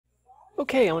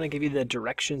Okay, I want to give you the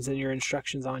directions and your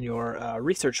instructions on your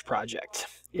research project.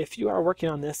 If you are working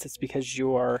on this, it's because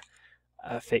your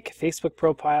fake Facebook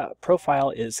profile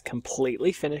is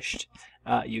completely finished.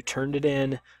 You turned it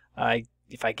in.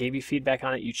 If I gave you feedback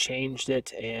on it, you changed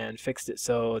it and fixed it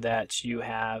so that you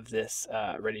have this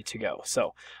ready to go.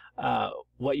 So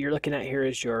what you're looking at here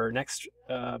is your next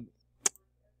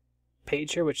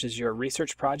page here, which is your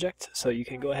research project. So you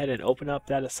can go ahead and open up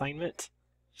that assignment,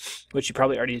 which you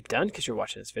probably already done because you're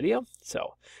watching this video.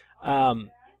 So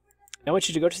I want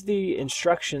you to go to the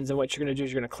instructions, and what you're going to do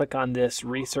is you're going to click on this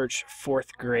research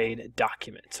 4th grade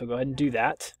document. So go ahead and do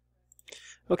that.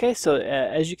 Okay, so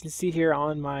as you can see here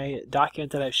on my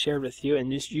document that I've shared with you,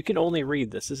 and you can only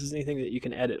read this. This isn't anything that you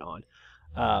can edit on.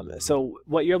 So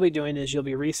what you'll be doing is you'll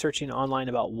be researching online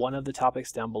about one of the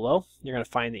topics down below. You're going to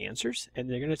find the answers, and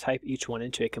you're going to type each one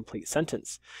into a complete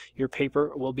sentence. Your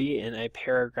paper will be in a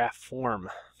paragraph form.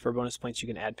 For bonus points, you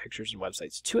can add pictures and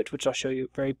websites to it, which I'll show you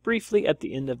very briefly at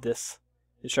the end of this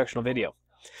instructional video.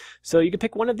 So you can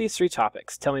pick one of these 3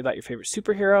 topics. Tell me about your favorite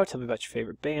superhero, tell me about your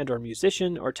favorite band or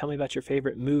musician, or tell me about your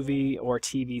favorite movie or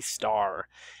TV star.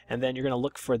 And then you're going to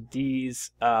look for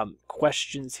these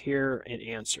questions here and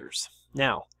answers.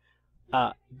 Now,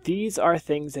 these are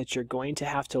things that you're going to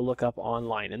have to look up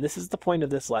online, and this is the point of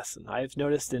this lesson. I've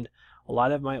noticed in a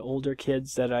lot of my older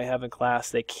kids that I have in class,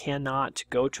 they cannot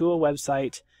go to a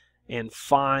website and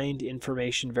find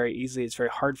information very easily. It's very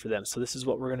hard for them. So this is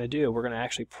what we're going to do. We're going to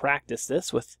actually practice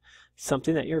this with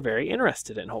something that you're very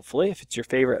interested in, hopefully. If it's your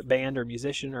favorite band or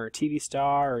musician or TV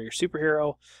star or your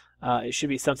superhero, it should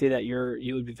be something that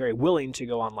you would be very willing to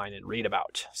go online and read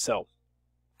about. So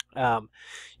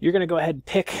you're going to go ahead and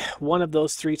pick one of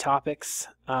those 3 topics,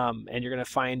 and you're going to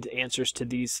find answers to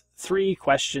these 3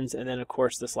 questions, and then of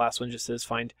course this last one just says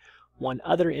find one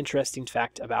other interesting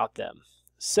fact about them.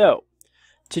 So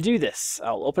to do this,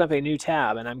 I'll open up a new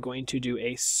tab, and I'm going to do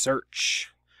a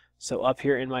search. So up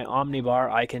here in my Omnibar,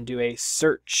 I can do a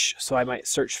search. So I might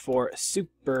search for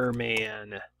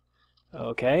Superman.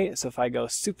 Okay, so if I go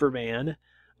Superman,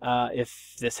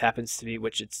 if this happens to be,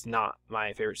 which it's not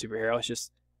my favorite superhero, it's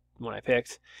just one I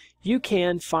picked, you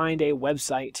can find a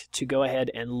website to go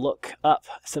ahead and look up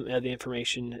some of the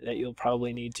information that you'll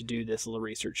probably need to do this little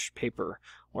research paper,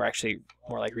 or actually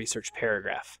more like research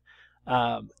paragraph.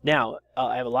 Now,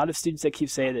 I have a lot of students that keep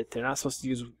saying that they're not supposed to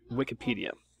use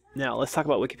Wikipedia. Now, let's talk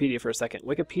about Wikipedia for a second.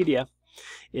 Wikipedia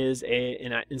is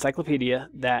an encyclopedia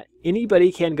that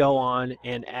anybody can go on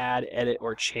and add, edit,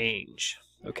 or change.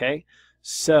 Okay?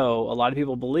 So, a lot of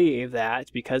people believe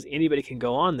that because anybody can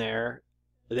go on there,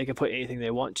 they can put anything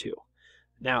they want to.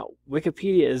 Now,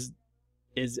 Wikipedia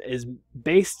is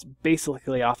based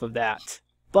basically off of that,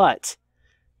 but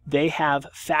they have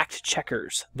fact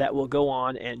checkers that will go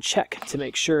on and check to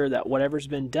make sure that whatever's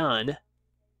been done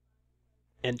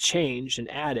and changed and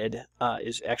added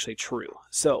is actually true.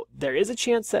 So there is a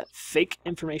chance that fake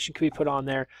information could be put on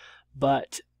there,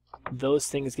 but those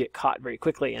things get caught very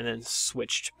quickly and then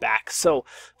switched back. So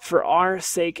for our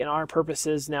sake and our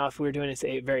purposes, now if we were doing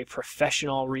a very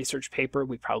professional research paper,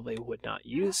 we probably would not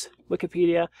use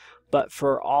Wikipedia. But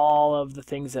for all of the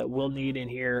things that we'll need in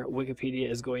here, Wikipedia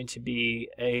is going to be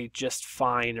a just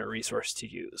fine resource to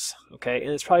use. Okay, and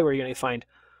it's probably where you're going to find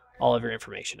all of your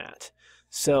information at.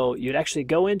 So you'd actually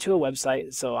go into a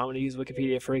website. So I'm going to use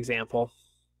Wikipedia for example,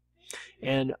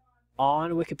 and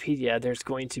on Wikipedia, there's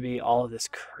going to be all of this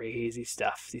crazy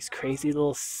stuff, these crazy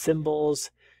little symbols,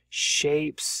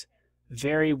 shapes,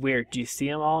 very weird. Do you see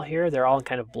them all here? They're all in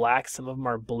kind of black. Some of them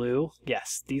are blue.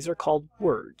 Yes, these are called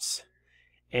words.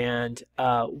 And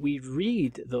we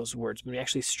read those words. When we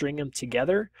actually string them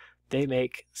together, they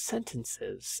make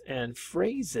sentences and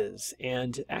phrases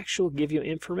and actually give you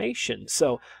information.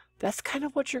 So that's kind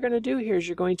of what you're going to do here is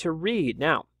you're going to read.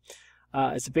 Now,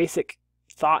 as a basic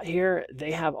thought here,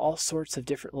 they have all sorts of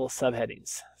different little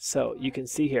subheadings. So you can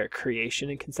see here, creation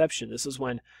and conception. This is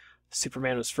when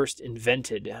Superman was first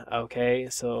invented. Okay,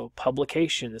 so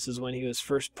publication. This is when he was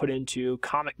first put into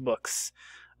comic books.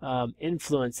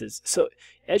 Influences. So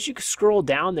as you scroll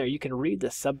down there, you can read the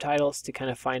subtitles to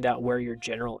kind of find out where your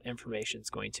general information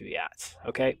is going to be at.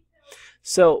 Okay,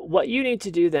 so what you need to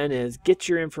do then is get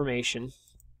your information.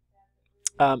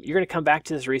 You're going to come back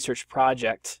to this research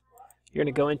project. You're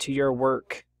going to go into your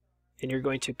work and you're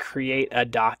going to create a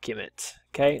document.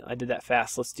 Okay, I did that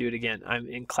fast. Let's do it again. I'm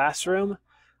in classroom.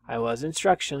 I was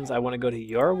instructions. I want to go to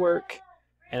your work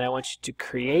and I want you to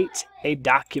create a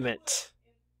document.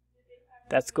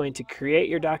 That's going to create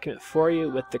your document for you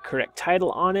with the correct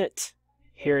title on it.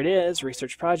 Here it is,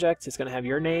 research project. It's going to have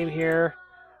your name here.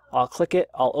 I'll click it,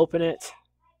 I'll open it,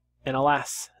 and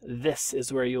alas, this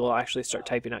is where you will actually start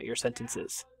typing out your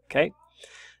sentences. Okay.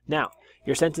 Now,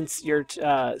 your sentence, your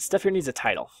stuff here needs a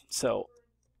title. So,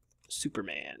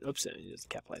 Superman. Oops, I need to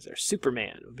capitalize there.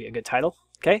 Superman would be a good title.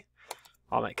 Okay.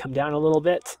 I might come down a little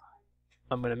bit.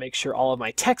 I'm going to make sure all of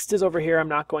my text is over here. I'm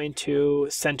not going to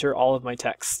center all of my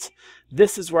text.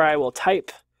 This is where I will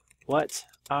type what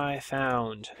I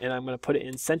found, and I'm going to put it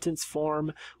in sentence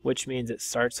form, which means it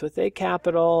starts with a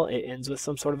capital, it ends with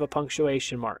some sort of a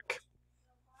punctuation mark.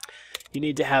 You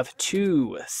need to have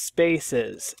 2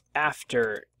 spaces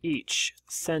after each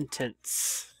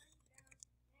sentence.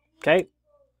 Okay?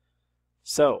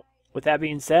 So, with that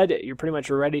being said, you're pretty much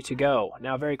ready to go.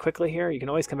 Now, very quickly here, you can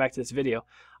always come back to this video.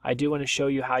 I do want to show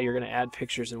you how you're going to add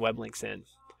pictures and web links in.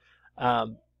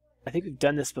 I think we've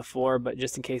done this before, but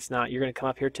just in case not, you're going to come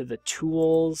up here to the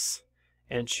Tools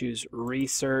and choose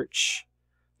Research.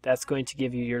 That's going to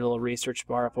give you your little research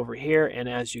bar up over here, and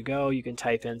as you go, you can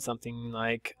type in something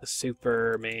like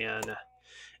Superman.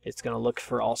 It's going to look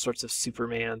for all sorts of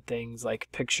Superman things like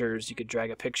pictures. You could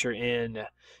drag a picture in.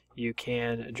 You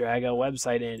can drag a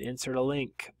website in, insert a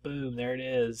link. Boom, there it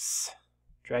is.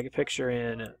 Drag a picture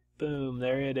in. Boom,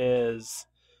 there it is.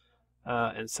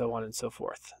 And so on and so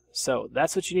forth. So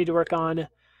that's what you need to work on.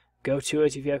 Go to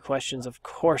it. If you have questions, of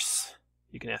course,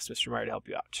 you can ask Mr. Meyer to help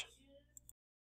you out.